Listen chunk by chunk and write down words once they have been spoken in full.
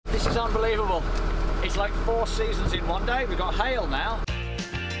is unbelievable. It's like 4 seasons in one day. We've got hail now.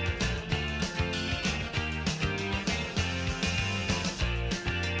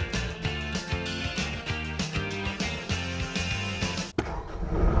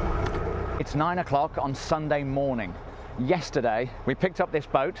 It's 9 o'clock on Sunday morning. Yesterday, we picked up this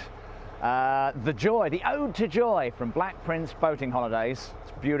boat, the Joy, the Ode to Joy from Black Prince Boating Holidays.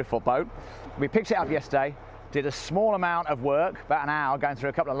 It's a beautiful boat. We picked it up yesterday, did a small amount of work, about an hour, going through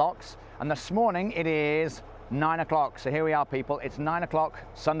a couple of locks, and this morning it is 9 o'clock. So here we are, people. It's 9 o'clock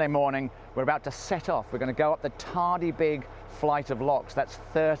Sunday morning. We're about to set off. We're going to go up the tardy big flight of locks. That's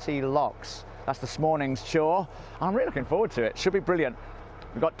 30 locks. That's this morning's chore. I'm really looking forward to it. Should be brilliant.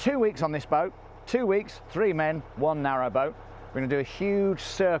 We've got 2 weeks on this boat, 2 weeks, 3 men, 1 narrowboat. We're going to do a huge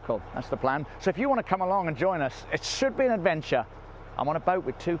circle, that's the plan. So if you want to come along and join us, it should be an adventure. I'm on a boat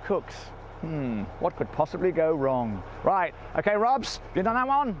with 2 cooks. What could possibly go wrong? Right, okay, Robs, have you done that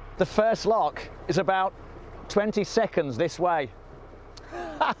one? The first lock is about 20 seconds this way.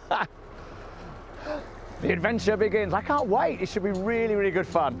 The adventure begins. I can't wait, it should be really, really good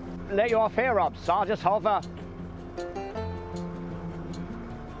fun. Let you off here, Robs, I'll just hover.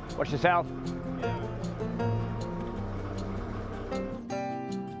 Watch yourself.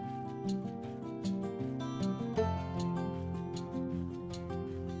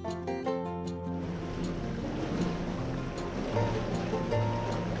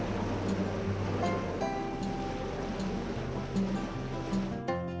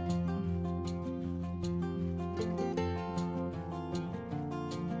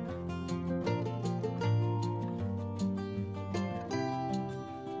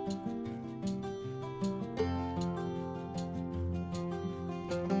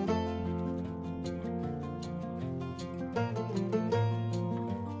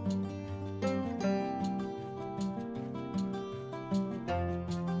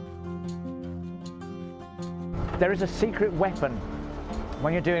 There is a secret weapon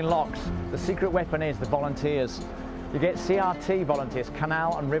when you're doing locks. The secret weapon is the volunteers. You get CRT volunteers,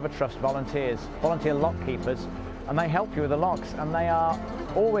 Canal and River Trust volunteers, volunteer lock keepers, and they help you with the locks, and they are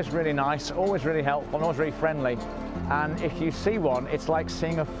always really nice, always really helpful, and always really friendly. And if you see one, it's like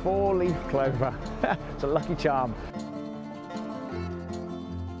seeing a 4-leaf clover. It's a lucky charm.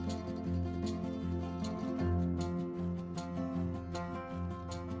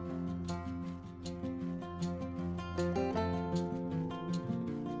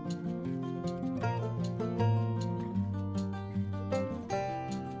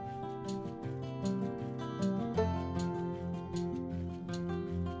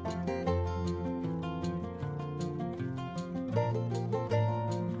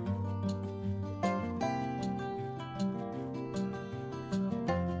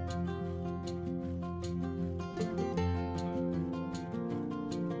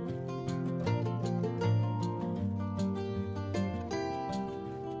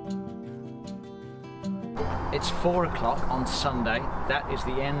 It's 4 o'clock on Sunday. That is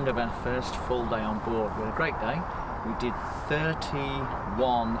the end of our first full day on board. We had a great day. We did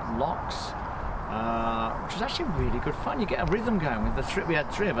 31 locks, which was actually really good fun. You get a rhythm going with the we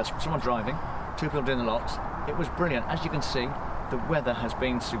had 3 of us, someone driving, 2 people doing the locks. It was brilliant. As you can see, the weather has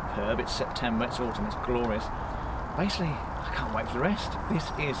been superb. It's September, it's autumn, it's glorious. Basically, I can't wait for the rest. This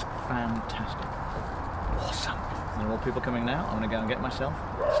is fantastic. Awesome. There are more people coming now. I'm going to go and get myself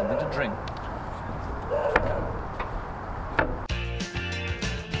something to drink.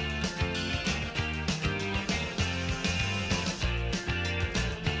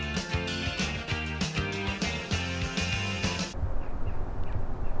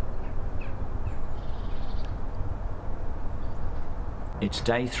 It's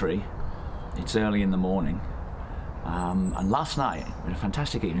day 3, it's early in the morning, and last night we had a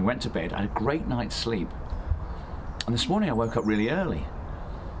fantastic evening. We went to bed, I had a great night's sleep, and this morning I woke up really early.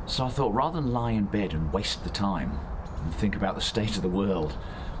 So I thought, rather than lie in bed and waste the time and think about the state of the world,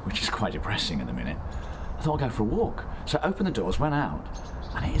 which is quite depressing at the minute, I thought I'd go for a walk. So I opened the doors, went out,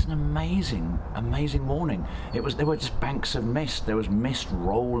 and it is an amazing, amazing morning. There were just banks of mist. There was mist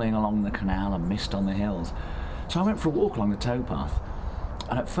rolling along the canal and mist on the hills. So I went for a walk along the towpath,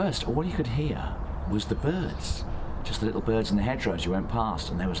 and at first all you could hear was the birds, just the little birds in the hedgerows you went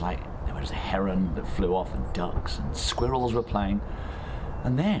past, and there was a heron that flew off, and ducks, and squirrels were playing.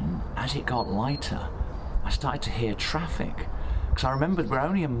 And then, as it got lighter, I started to hear traffic, because I remembered we're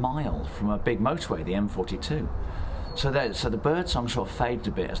only a mile from a big motorway, the M42. So the bird song sort of faded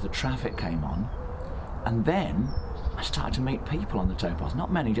a bit as the traffic came on, and then I started to meet people on the towpath.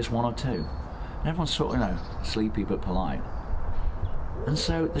 Not many, just 1 or 2. And everyone's sort of, sleepy but polite. And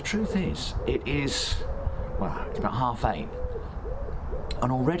so the truth is, it's about 8:30.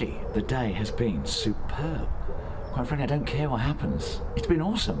 And already the day has been superb. Quite frankly, I don't care what happens. It's been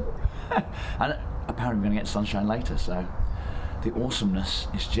awesome. And apparently we're going to get sunshine later, so the awesomeness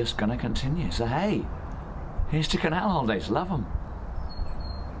is just going to continue. So hey, here's to canal holidays. Love them.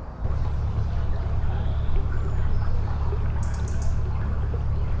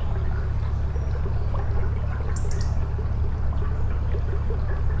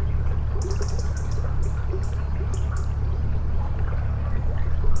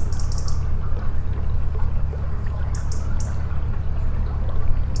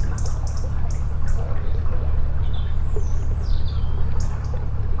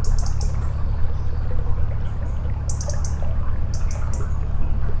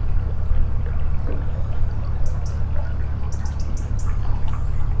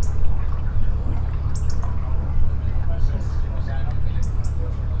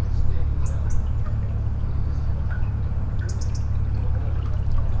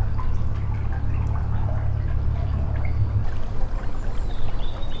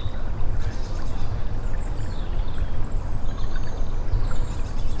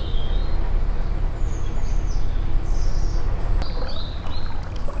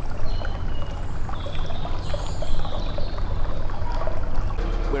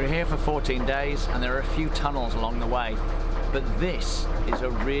 We're here for 14 days and there are a few tunnels along the way, but this is a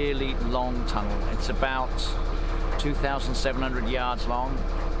really long tunnel. It's about 2,700 yards long,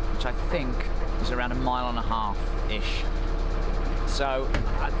 which I think is around 1.5 miles-ish. So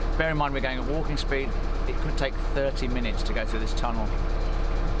bear in mind we're going at walking speed. It could take 30 minutes to go through this tunnel.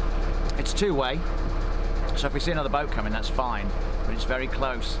 It's two-way, so if we see another boat coming, that's fine, but it's very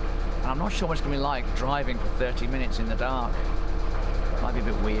close. And I'm not sure what it's going to be like driving for 30 minutes in the dark. Might be a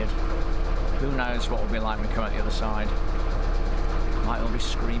bit weird. Who knows what will be like when we come out the other side. Might all be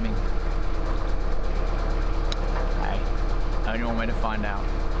screaming. Hey, only one way to find out.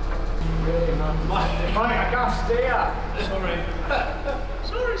 Mike, I can't steer. Sorry.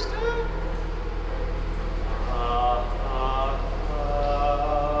 Sorry, Steve.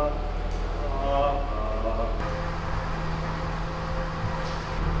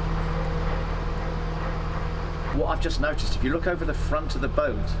 What I've just noticed, if you look over the front of the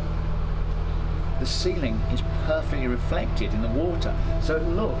boat, the ceiling is perfectly reflected in the water. So it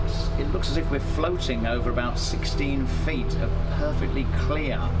looks as if we're floating over about 16 feet of perfectly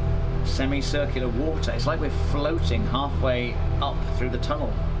clear, semicircular water. It's like we're floating halfway up through the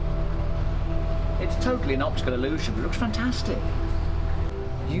tunnel. It's totally an optical illusion, but it looks fantastic.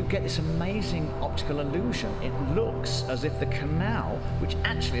 You get this amazing optical illusion. It looks as if the canal, which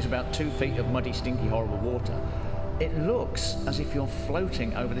actually is about 2 feet of muddy, stinky, horrible water, it looks as if you're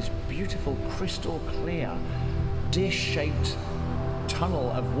floating over this beautiful, crystal clear, dish-shaped tunnel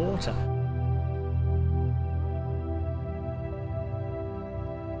of water.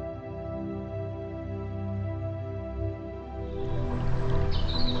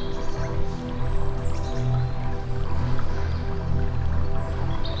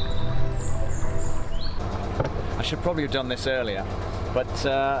 I should probably have done this earlier, but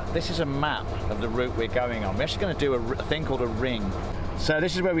this is a map of the route we're going on. We're actually going to do a thing called a ring. So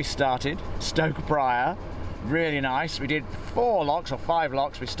this is where we started, Stoke Prior, really nice. We did 4 locks or 5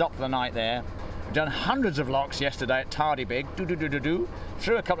 locks, we stopped for the night there. We've done hundreds of locks yesterday at Tardybig,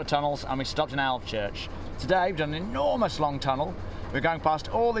 through a couple of tunnels, and we stopped in Alvechurch. Today we've done an enormous long tunnel. We're going past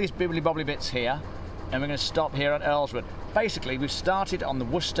all these bibbly-bobbly bits here, and we're going to stop here at Earlswood. Basically, we've started on the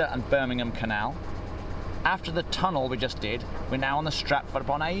Worcester and Birmingham Canal. After the tunnel we just did, we're now on the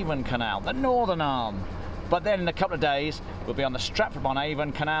Stratford-Upon-Avon Canal, the northern arm. But then in a couple of days, we'll be on the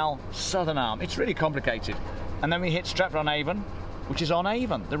Stratford-Upon-Avon Canal, southern arm. It's really complicated. And then we hit Stratford-on-Avon, which is on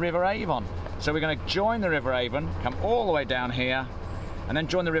Avon, the River Avon. So we're going to join the River Avon, come all the way down here, and then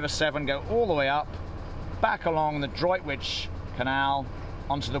join the River Severn, go all the way up, back along the Droitwich Canal,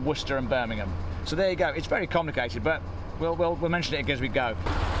 onto the Worcester and Birmingham. So there you go. It's very complicated, but we'll mention it as we go.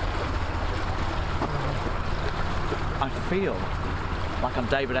 I feel like I'm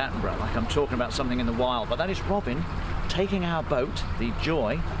David Attenborough, like I'm talking about something in the wild, but that is Robin taking our boat, the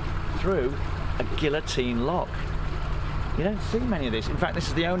Joy, through a guillotine lock. You don't see many of these. In fact, this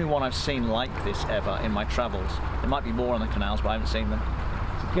is the only one I've seen like this ever in my travels. There might be more on the canals, but I haven't seen them.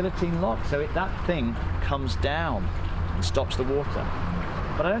 It's a guillotine lock, so that thing comes down and stops the water.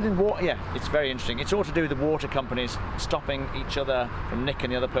 But I don't think water, yeah, it's very interesting. It's all to do with the water companies stopping each other from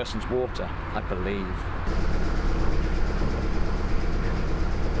nicking the other person's water, I believe.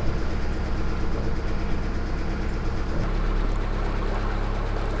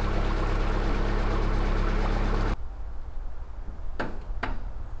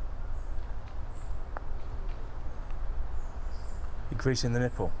 Greasing the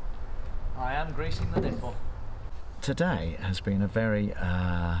nipple. I am greasing the nipple. Today has been a very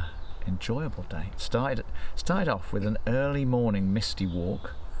enjoyable day. Started off with an early morning misty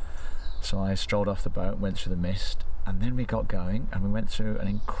walk. So I strolled off the boat, went through the mist, and then we got going and we went through an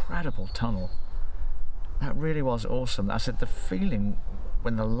incredible tunnel. That really was awesome. I said the feeling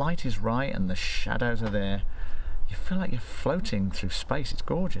when the light is right and the shadows are there, you feel like you're floating through space. It's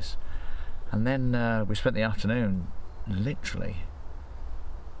gorgeous. And then we spent the afternoon literally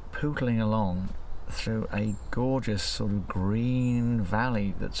pootling along through a gorgeous sort of green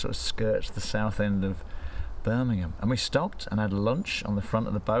valley that sort of skirts the south end of Birmingham. And we stopped and had lunch on the front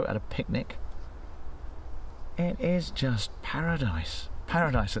of the boat, had a picnic. It is just paradise.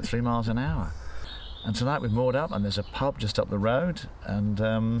 Paradise at 3 miles an hour. And tonight we've moored up and there's a pub just up the road and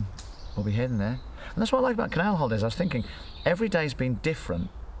we'll be heading there. And that's what I like about canal holidays. I was thinking every day's been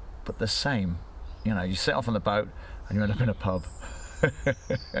different but the same. You know, you set off on the boat and you end up in a pub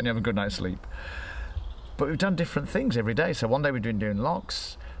and you have a good night's sleep. But we've done different things every day. So one day we've been doing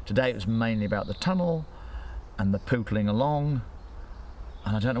locks. Today it was mainly about the tunnel and the pootling along.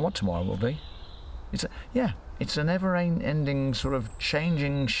 And I don't know what tomorrow will be. It's a never-ending sort of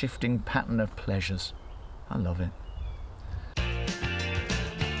changing, shifting pattern of pleasures. I love it.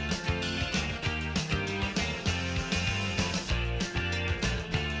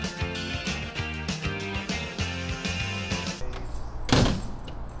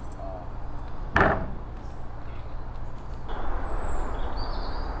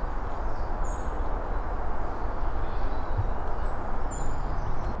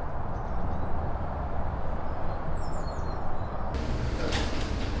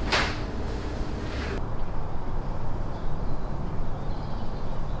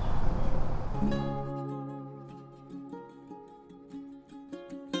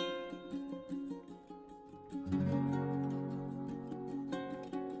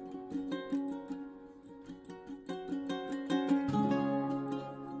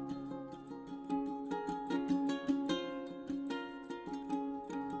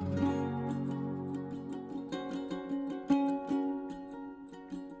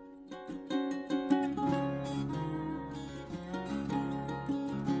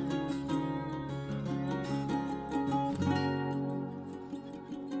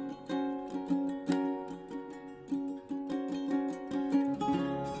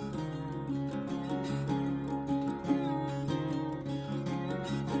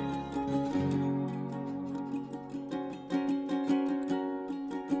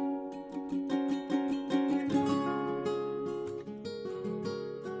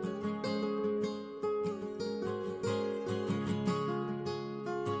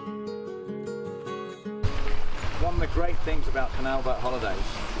 One of the great things about canal boat holidays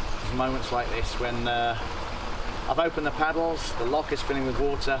is moments like this when I've opened the paddles, the lock is filling with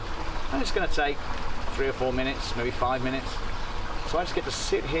water, and it's going to take 3 or 4 minutes, maybe 5 minutes. So I just get to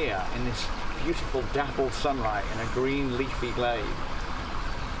sit here in this beautiful dappled sunlight in a green leafy glade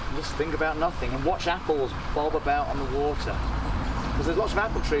and just think about nothing and watch apples bob about on the water. Because there's lots of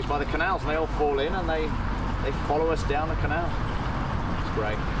apple trees by the canals and they all fall in and they follow us down the canal. It's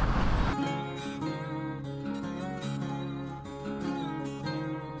great.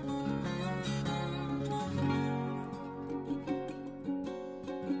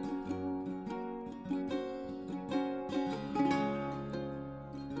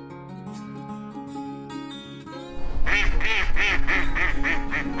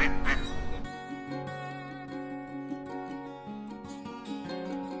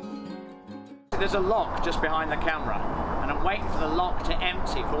 There's a lock just behind the camera and I'm waiting for the lock to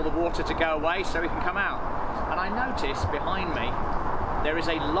empty for all the water to go away so we can come out. And I notice behind me there is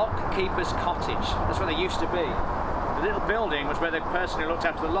a lock keeper's cottage. That's where they used to be. The little building was where the person who looked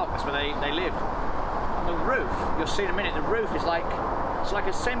after the lock, that's where they lived. And the roof, you'll see in a minute, the roof is like, it's like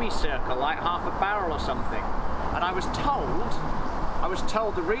a semicircle, like half a barrel or something. And I was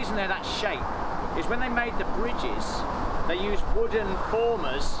told the reason they're that shape is when they made the bridges, they used wooden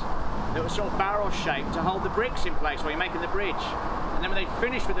formers that were sort of barrel shaped to hold the bricks in place while you're making the bridge. And then when they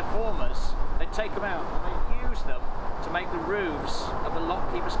finished with the formers, they'd take them out and they'd use them to make the roofs of the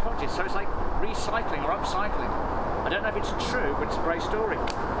lock keeper's cottages. So it's like recycling or upcycling. I don't know if it's true, but it's a great story.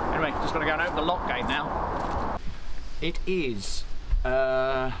 Anyway, just got to go and open the lock gate now. It is,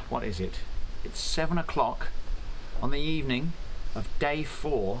 what is it? It's 7 o'clock on the evening of day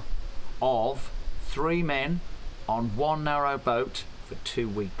 4 of 3 men on 1 narrow boat for 2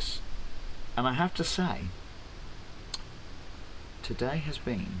 weeks. And I have to say, today has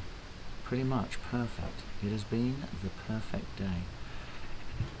been pretty much perfect. It has been the perfect day.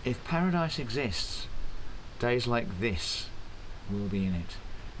 If paradise exists, days like this will be in it.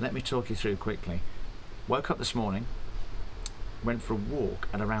 Let me talk you through quickly. Woke up this morning, went for a walk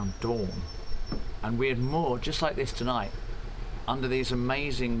at around dawn, and we had moored just like this tonight under these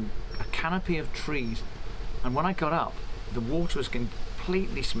amazing a canopy of trees, and when I got up the water was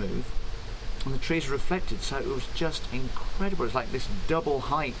completely smooth and the trees were reflected, so it was just incredible. It was like this double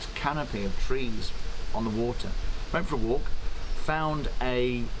height canopy of trees on the water. Went for a walk, found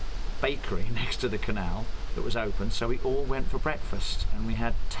a bakery next to the canal that was open, so we all went for breakfast, and we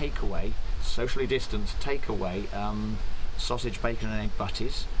had takeaway, socially distanced takeaway, sausage, bacon and egg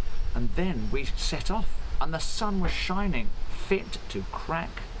butties, and then we set off and the sun was shining fit to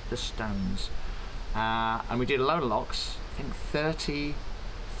crack the stones, and we did a load of locks. I think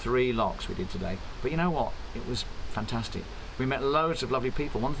 33 locks we did today, but you know what, it was fantastic. We met loads of lovely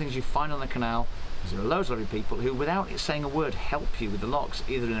people. One of the things you find on the canal is there are loads of lovely people who, without saying a word, help you with the locks,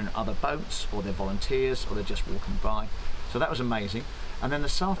 either in other boats or they're volunteers or they're just walking by. So that was amazing. And then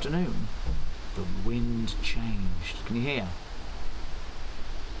this afternoon the wind changed. Can you hear?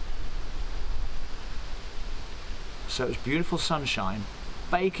 So it was beautiful sunshine,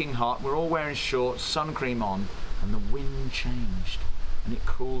 baking hot, we're all wearing shorts, sun cream on, and the wind changed and it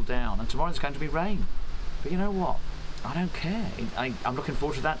cooled down, and tomorrow there's going to be rain. But you know what? I don't care. I'm looking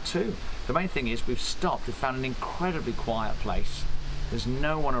forward to that too. The main thing is we've stopped, we've found an incredibly quiet place. There's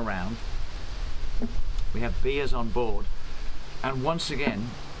no one around. We have beers on board, and once again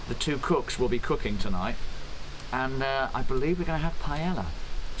the two cooks will be cooking tonight, and I believe we're going to have paella.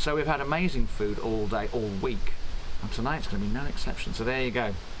 So we've had amazing food all day, all week, and tonight's going to be no exception. So there you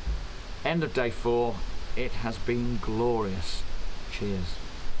go. End of day 4. It has been glorious. Cheers.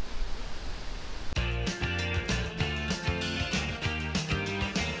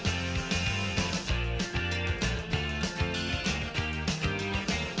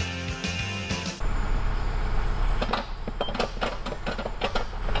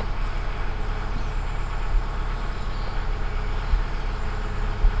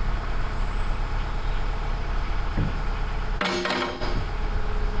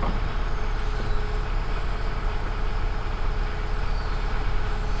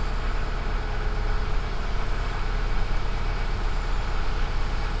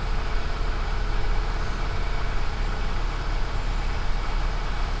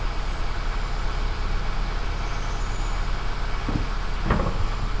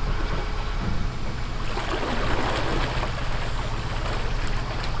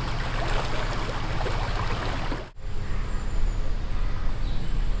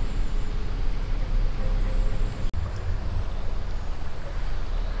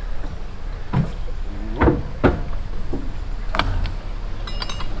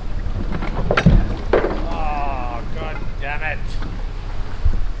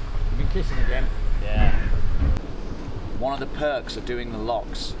 One of the perks of doing the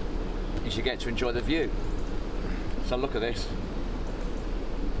locks is you get to enjoy the view. So look at this.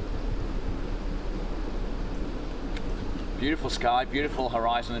 Beautiful sky, beautiful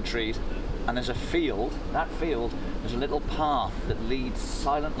horizon and trees, and there's a field. That field, there's a little path that leads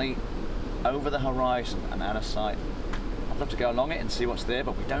silently over the horizon and out of sight. I'd love to go along it and see what's there,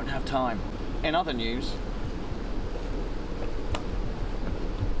 but we don't have time. In other news,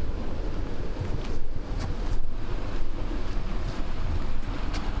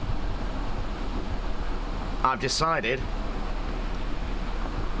 I've decided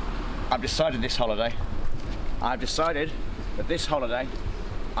this holiday, that this holiday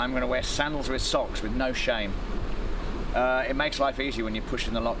I'm going to wear sandals with socks with no shame. It makes life easy when you're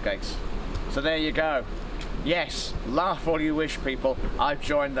pushing the lock gates. So there you go. Yes, laugh all you wish, people. I've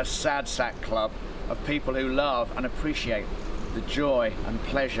joined the Sad Sack Club of people who love and appreciate the joy and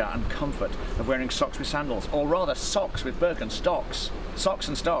pleasure and comfort of wearing socks with sandals, or rather socks with Birkenstocks. Socks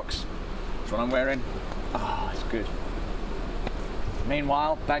and stocks. That's what I'm wearing. Ah, it's good.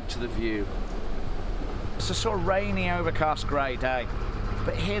 Meanwhile, back to the view. It's a sort of rainy, overcast grey day,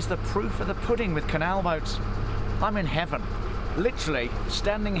 but here's the proof of the pudding with canal boats. I'm in heaven. Literally,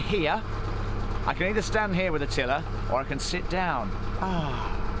 standing here, I can either stand here with a tiller, or I can sit down.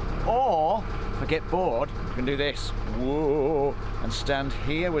 Or, if I get bored, I can do this. Whoa, and stand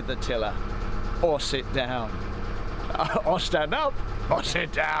here with the tiller, or sit down. Or stand up, or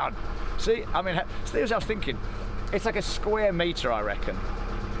sit down. See, I mean, so I was thinking, it's like a square metre, I reckon.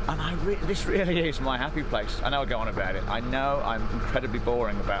 And this really is my happy place. I know I'll go on about it. I know I'm incredibly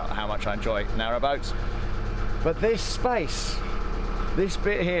boring about how much I enjoy narrowboats. But this space, this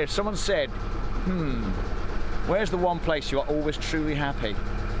bit here, someone said, where's the one place you are always truly happy,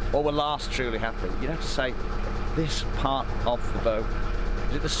 or will last truly happy? You'd have to say, this part of the boat.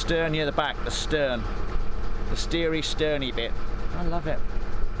 Is it the stern near the back, the stern? The steery, sterny bit. I love it.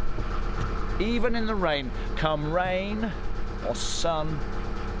 Even in the rain, come rain or sun.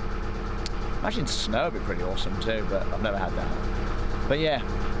 Imagine snow would be pretty awesome too, but I've never had that. But yeah,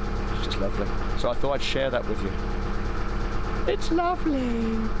 it's just lovely. So I thought I'd share that with you. It's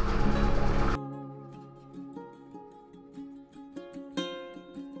lovely.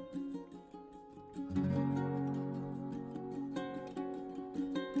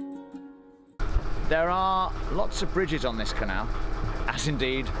 There are lots of bridges on this canal, as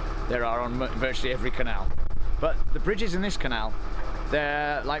indeed there are on virtually every canal. But the bridges in this canal,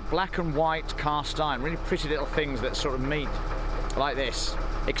 they're like black and white cast iron, really pretty little things that sort of meet like this.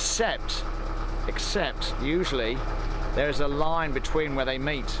 Except usually there's a line between where they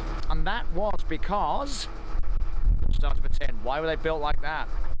meet. And that was because, we'll start to pretend, why were they built like that?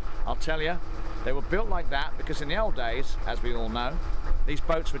 I'll tell you, they were built like that because in the old days, as we all know, these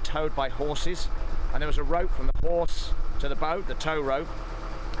boats were towed by horses, and there was a rope from the horse to the boat, the tow rope,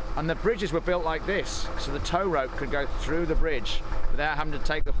 and the bridges were built like this, so the tow rope could go through the bridge without having to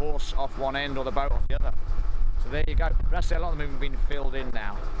take the horse off one end or the boat off the other. So there you go. But I say a lot of them have been filled in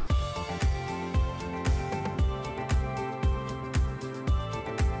now.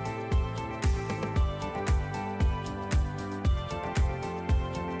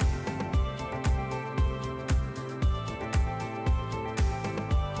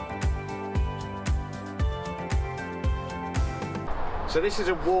 So this is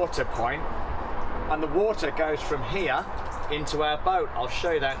a water point, and the water goes from here into our boat. I'll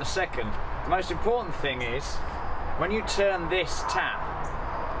show you that in a second. The most important thing is, when you turn this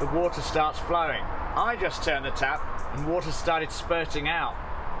tap, the water starts flowing. I just turned the tap and water started spurting out.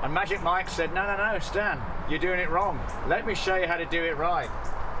 And Magic Mike said, no, no, no, Stan, you're doing it wrong. Let me show you how to do it right.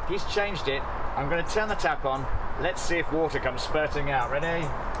 He's changed it. I'm going to turn the tap on. Let's see if water comes spurting out. Ready?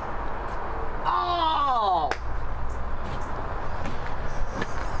 Oh!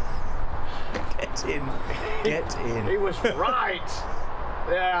 Get in. Get in. He was right.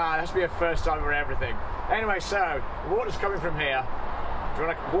 Yeah, that's be a first time for everything. Anyway, so the water's coming from here. Do you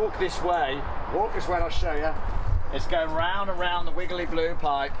want to walk this way? Walk this way and I'll show you. It's going round and round the wiggly blue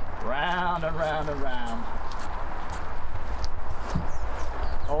pipe. Round and round and round.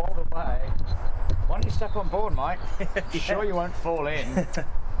 All the way. Why don't you step on board, Mike? Yeah. Sure you won't fall in.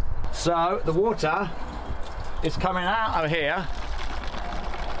 So the water is coming out of here,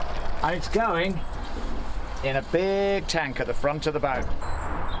 and it's going in a big tank at the front of the boat.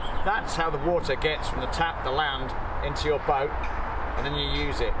 That's how the water gets from the tap, the land, into your boat, and then you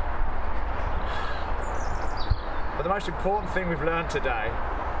use it. But the most important thing we've learned today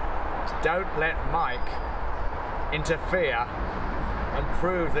is don't let Mike interfere and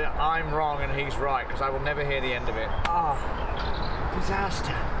prove that I'm wrong and he's right, because I will never hear the end of it. Ah,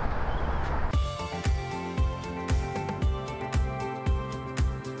 disaster.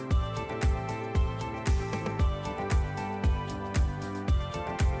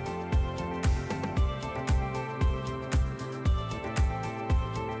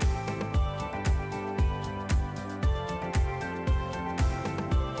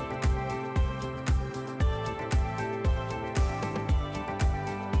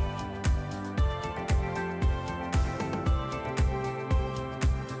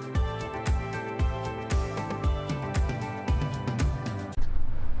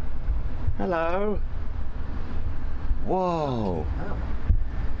 Hello. Whoa. Oh.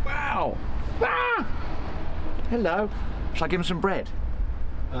 Wow. Ah! Hello. Shall I give him some bread?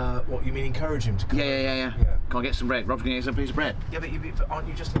 What, you mean encourage him to come? Yeah. Can I get some bread? Rob's going to get some piece of bread. Yeah, but aren't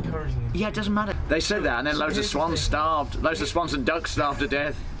you just encouraging him? Yeah, it doesn't matter. They said that, and then loads of swans starved. Loads of swans and ducks starved to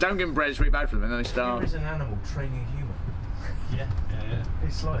death. Don't give them bread, it's really bad for them, and then they starve. Here is an animal training a human. Yeah.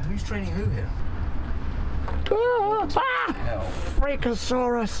 It's like, who's training who here?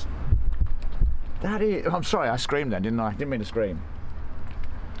 Freakosaurus. That is... I'm sorry, I screamed then, didn't I? Didn't mean to scream.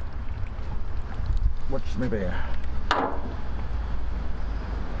 Watch me beer.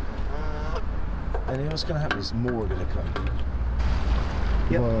 And then what's going to happen is more are going to come.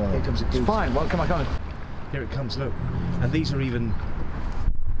 Yep, Whoa. here comes a goose. It's fine, well, come on. Here it comes, look. And these are even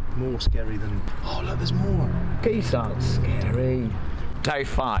more scary than... Oh, look, there's more. Geese aren't scary. Day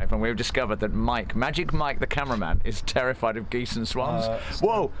 5, and we've discovered that Magic Mike the cameraman, is terrified of geese and swans.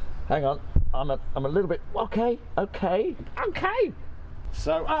 Whoa, hang on. I'm a little bit... Okay.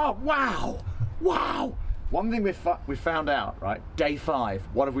 So, oh, wow. One thing we found out, right? Day 5.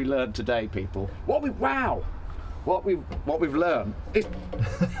 What have we learned today, people? What we've learned is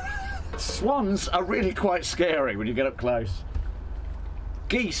swans are really quite scary when you get up close.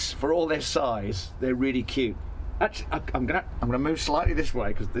 Geese, for all their size, they're really cute. Actually, I'm gonna move slightly this way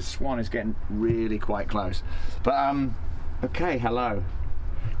because this swan is getting really quite close. But Okay, hello.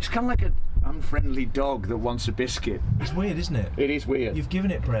 It's kind of like an unfriendly dog that wants a biscuit. It's weird, isn't it? It is weird. You've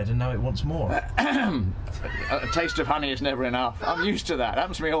given it bread and now it wants more. A taste of honey is never enough. I'm used to that. It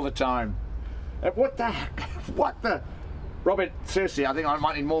happens to me all the time. What the heck? What the? Robert, seriously, I think I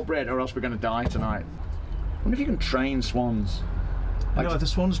might need more bread or else we're going to die tonight. I wonder if you can train swans. Like, no, the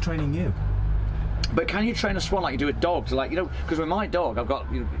swan's training you. But can you train a swan like you do with dogs? Like, you know, because with my dog, I've got,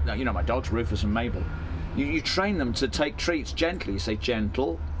 you know, my dogs, Rufus and Mabel. You train them to take treats gently. You say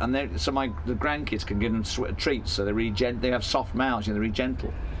gentle, and the grandkids can give them treats, so they're really they have soft mouths, you know, they're really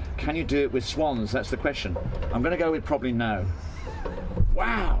gentle. Can you do it with swans? That's the question. I'm going to go with probably no.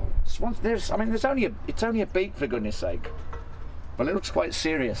 Wow, swans. It's only a beak, for goodness sake. But it looks quite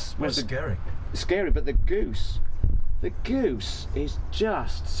serious. Where's the scary? It's scary, but the goose is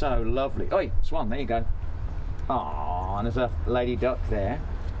just so lovely. Oi, swan, there you go. Oh, and there's a lady duck there.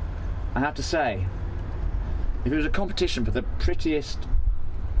 I have to say, if it was a competition for the prettiest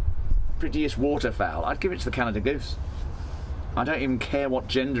waterfowl, I'd give it to the Canada goose. I don't even care what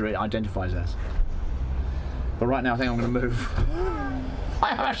gender it identifies as. But right now I think I'm going to move.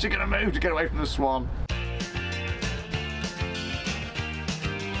 I am actually going to move to get away from the swan.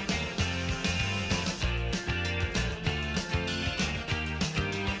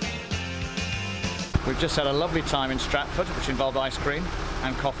 We've just had a lovely time in Stratford, which involved ice cream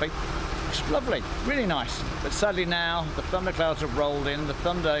and coffee. It's lovely, really nice. But sadly now, the thunderclouds have rolled in, the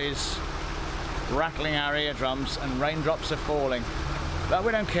thunder is rattling our eardrums and raindrops are falling. But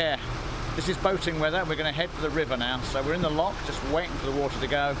we don't care. This is boating weather. We're going to head for the river now. So we're in the lock, just waiting for the water to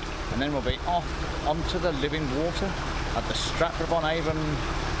go. And then we'll be off onto the living water at the Stratford-Upon-Avon.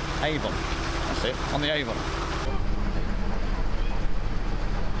 Avon. That's it, on the Avon.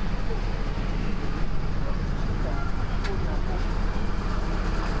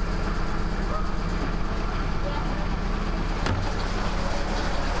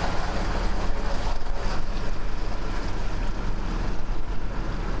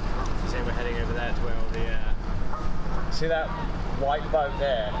 See that white boat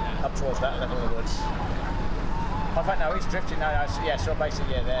there, up towards that level of the woods? In fact, no, it's drifting now. Yeah, so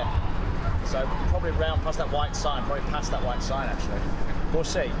basically, yeah, there. So probably round past that white sign, probably past that white sign actually. We'll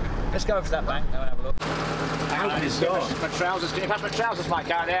see. Let's go over to that bank now and have a look. Open his door. My trousers. Can you pass my trousers, Mike,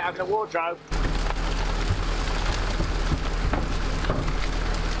 out there? Open the wardrobe.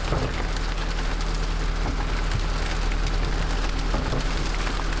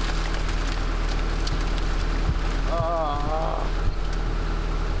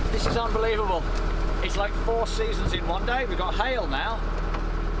 This is unbelievable. It's like 4 seasons in one day. We've got hail now.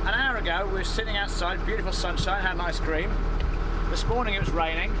 An hour ago we were sitting outside, beautiful sunshine, had an ice cream. This morning it was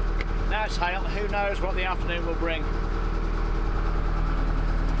raining. Now it's hail. Who knows what the afternoon will bring.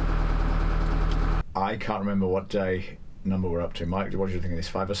 I can't remember what day number we're up to. Mike, what do you think of this?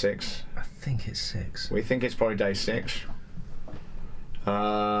 5 or 6? I think it's 6. We think it's probably day 6.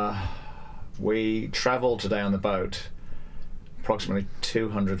 We travelled today on the boat approximately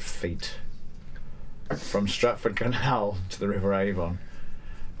 200 feet from Stratford Canal to the River Avon,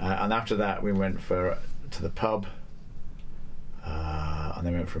 and after that we went to the pub, and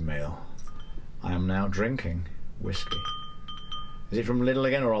then went for a meal. I am now drinking whiskey. Is it from Lidl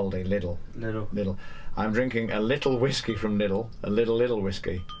again or Aldi? Lidl. Lidl. I'm drinking a little whiskey from Lidl, a little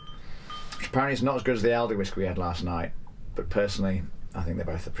whiskey. Apparently it's not as good as the Aldi whiskey we had last night, but personally I think they're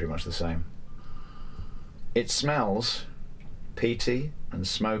both pretty much the same. It smells peaty and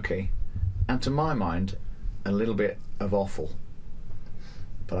smoky, and to my mind a little bit of offal,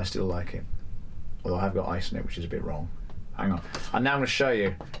 but I still like it, although I have got ice in it, which is a bit wrong. Hang on, and now I'm going to show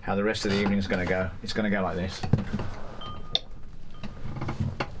you how the rest of the evening is going to go. It's going to go like this.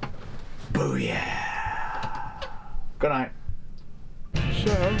 Booyah! Good night.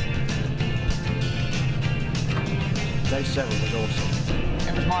 So day 7 was awesome.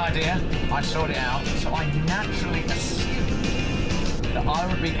 It was my idea, I sorted it out, so I naturally assumed that I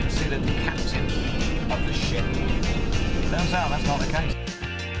would be considered the captain of the ship. Turns out that's not the case.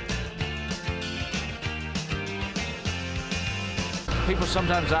 People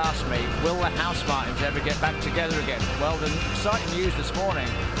sometimes ask me, will the Housemartins ever get back together again? Well, the exciting news this morning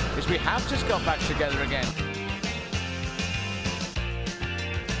is we have just got back together again.